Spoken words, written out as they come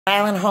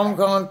Island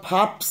homegrown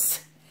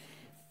pups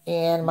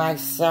and my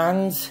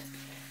son's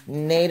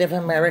Native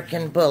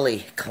American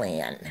bully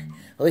clan.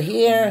 Well,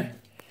 here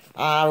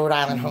are Rhode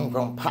Island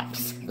homegrown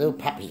pups, little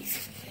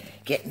puppies.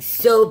 Getting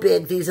so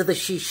big. These are the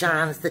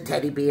Shishans, the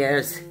teddy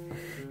bears.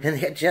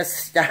 And they're just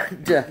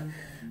starting to,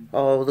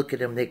 oh, look at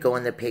them. They go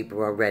in the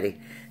paper already.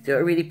 They're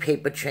already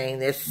paper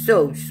trained. They're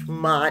so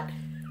smart.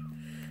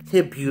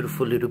 They're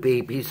beautiful little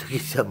babies. Look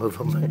at some of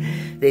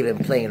them. They've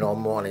been playing all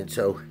morning,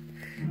 so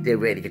they're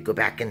ready to go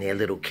back in their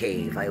little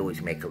cave. I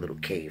always make a little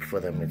cave for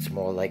them. It's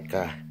more like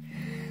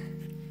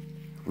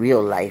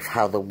real life,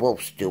 how the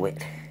wolves do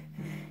it.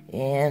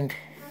 And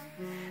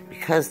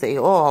because they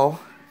all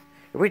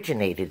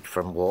originated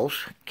from wolves,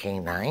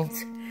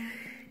 canines,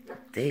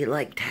 they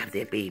like to have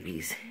their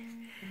babies,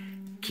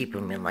 keep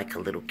them in like a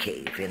little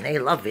cave. And they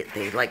love it.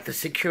 They like the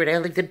security. I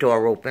like the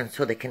door open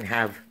so they can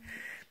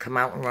come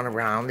out and run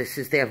around. This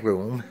is their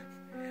room.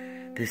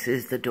 This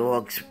is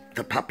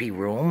the puppy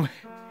room.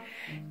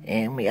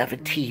 And we have a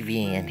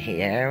TV in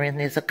here, and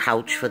there's a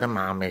couch for the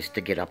mamas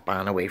to get up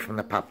on away from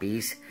the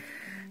puppies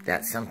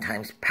that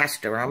sometimes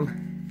pester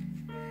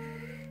them.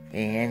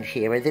 And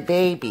here are the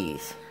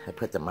babies. I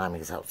put the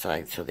mommies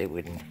outside so they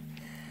wouldn't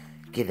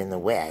get in the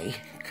way,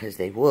 because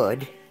they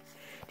would.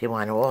 They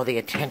want all the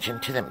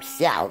attention to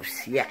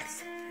themselves,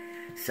 yes.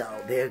 So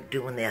they're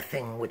doing their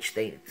thing, which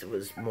it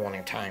was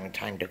morning time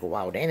to go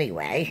out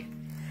anyway.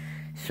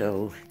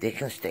 So they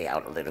can stay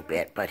out a little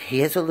bit. But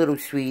here's a little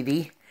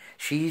sweetie.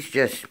 She's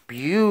just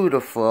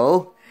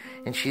beautiful,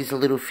 and she's a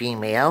little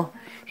female.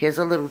 Here's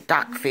a little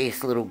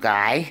duck-faced little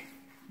guy,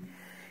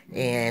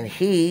 and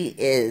he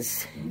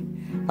is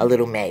a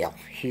little male.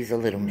 He's a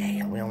little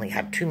male. We only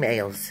have 2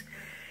 males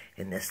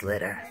in this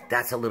litter.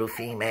 That's a little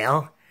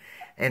female.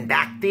 And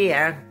back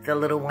there, the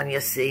little one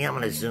you see, I'm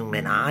going to zoom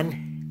in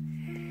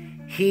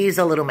on. He's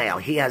a little male.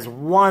 He has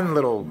one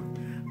little,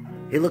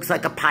 he looks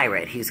like a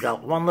pirate. He's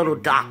got one little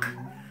duck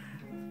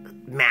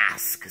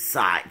mask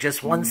side,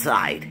 just one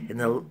side, and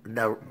the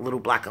little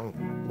black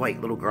and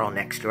white little girl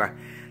next to her,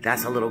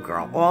 that's a little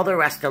girl. All the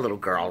rest are little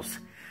girls.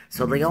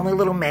 So the only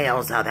little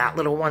males are that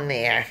little one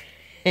there,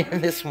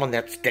 and this one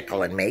that's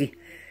tickling me.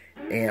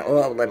 And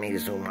oh, let me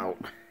zoom out.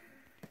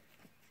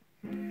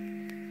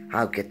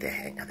 I'll get the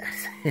hang of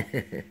this.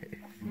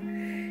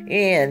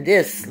 And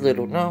this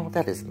little, no,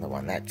 that isn't the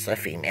one, that's a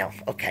female.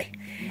 Okay.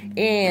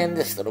 And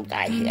this little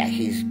guy here,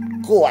 he's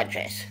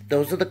gorgeous.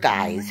 Those are the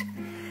guys.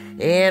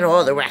 And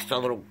all the rest are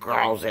little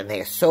girls, and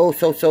they're so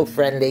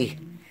friendly,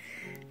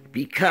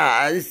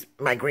 because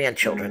my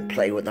grandchildren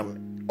play with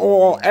them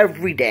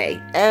every day,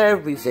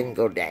 every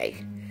single day.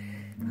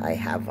 I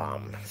have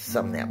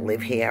some that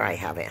live here. I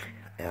have an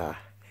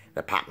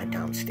apartment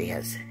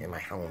downstairs in my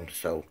home,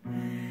 so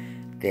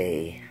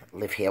they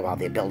live here while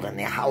they're building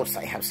their house.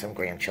 I have some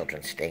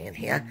grandchildren staying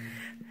here.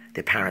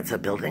 Their parents are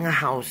building a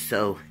house,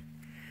 so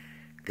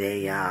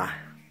they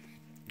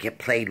get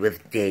played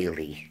with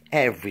daily,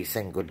 every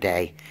single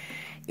day.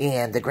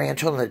 And the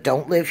grandchildren that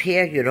don't live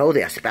here, you know,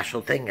 their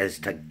special thing is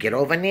to get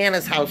over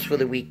Nana's house for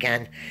the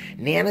weekend.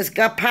 Nana's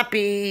got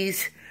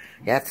puppies.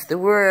 That's the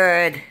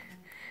word.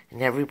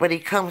 And everybody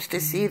comes to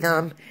see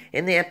them.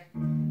 And they're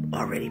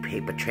already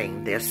paper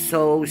trained. They're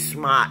so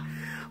smart.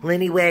 Well,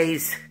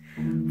 anyways,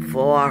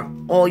 for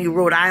all you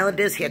Rhode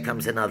Islanders, here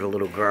comes another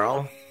little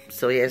girl.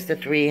 So here's the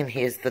 3, and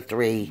here's the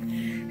 3,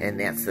 and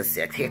that's the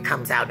 6. Here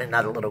comes out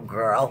another little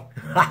girl.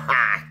 Ha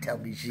ha! Tell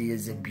me she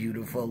isn't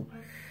beautiful.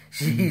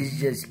 She's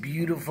just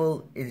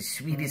beautiful and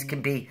sweet as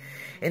can be.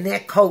 And their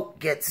coat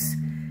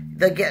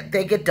they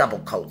get double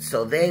coats,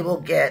 so they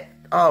will get,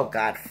 oh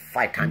God,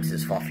 5 times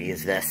as fluffy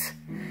as this.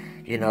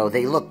 You know,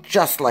 they look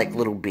just like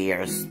little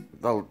bears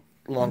the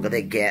longer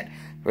they get.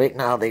 Right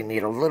now they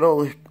need a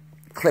little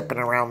clipping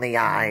around the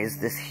eyes.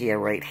 This here,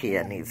 right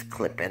here, needs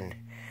clipping.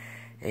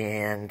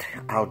 And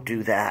I'll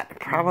do that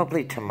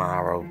probably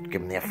tomorrow. Give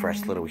them their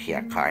first little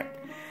haircut.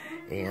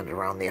 And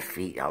around their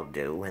feet I'll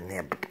do. And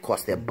of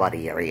course their butt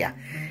area.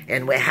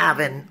 And we're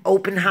having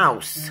open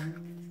house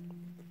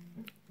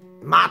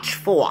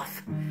March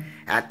 4th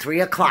at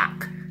 3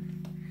 o'clock.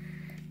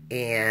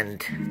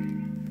 And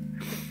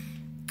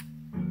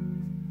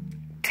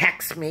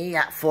text me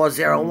at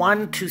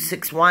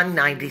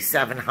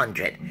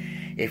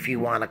 401-261-9700 if you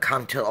want to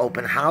come to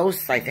open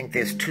house. I think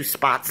there's 2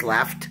 spots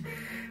left.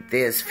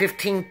 There's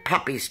 15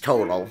 puppies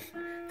total.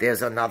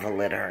 There's another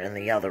litter in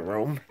the other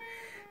room.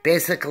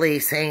 Basically,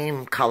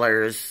 same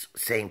colors,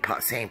 same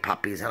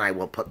puppies, and I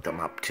will put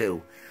them up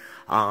too.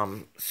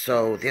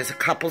 So there's a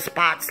couple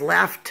spots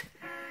left.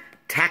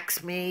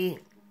 Text me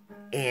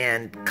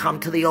and come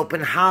to the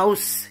open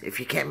house. If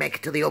you can't make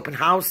it to the open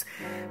house,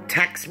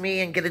 text me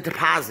and get a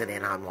deposit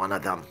in on one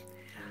of them.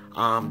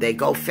 They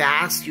go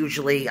fast.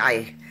 Usually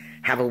I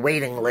have a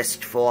waiting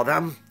list for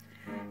them.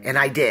 And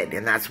I did,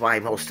 and that's why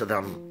most of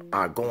them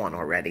are gone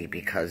already,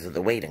 because of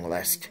the waiting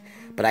list.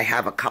 But I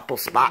have a couple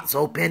spots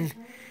open.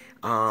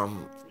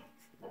 And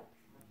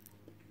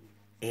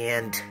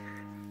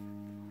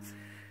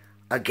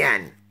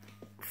again,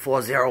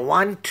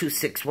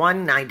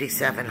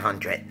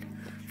 401-261-9700.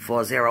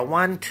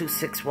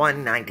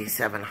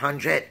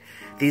 401-261-9700.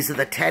 These are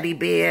the teddy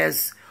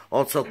bears,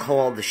 also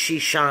called the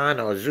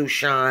Shishan or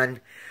Zushan.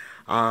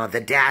 The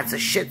dad's a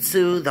Shih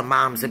Tzu, the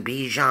mom's a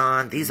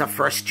Bichon. These are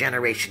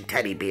first-generation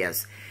teddy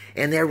bears.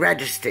 And they're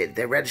registered.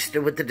 They're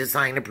registered with the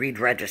Designer Breed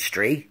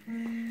Registry.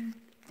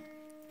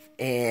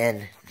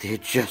 And they're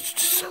just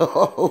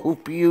so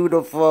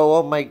beautiful.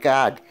 Oh, my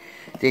God.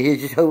 They're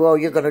just, oh,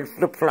 you're going to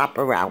flip-flop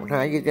around,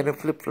 huh? You're going to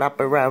flip-flop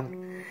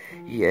around.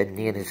 Yeah,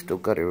 Nana's still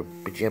got her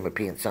pajama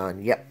pants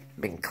on. Yep,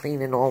 been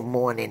cleaning all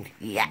morning.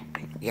 Yep,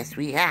 yes,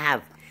 we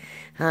have.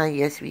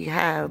 Yes, we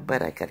have.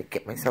 But I got to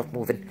get myself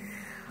moving.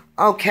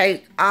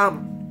 Okay,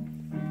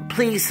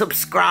 please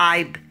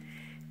subscribe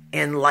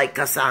and like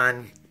us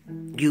on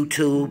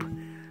YouTube.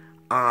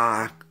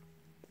 I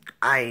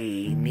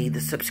need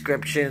the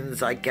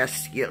subscriptions. I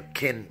guess you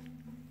can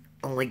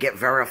only get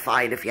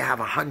verified if you have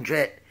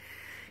 100.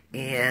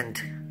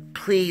 And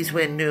please,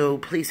 we're new.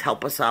 Please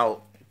help us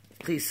out.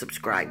 Please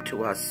subscribe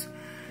to us.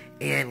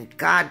 And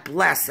God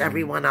bless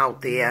everyone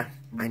out there.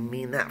 I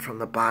mean that from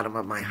the bottom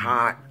of my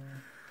heart.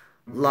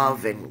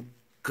 Love and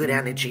good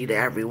energy to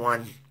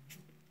everyone.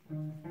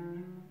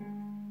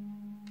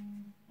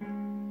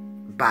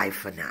 Bye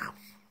for now.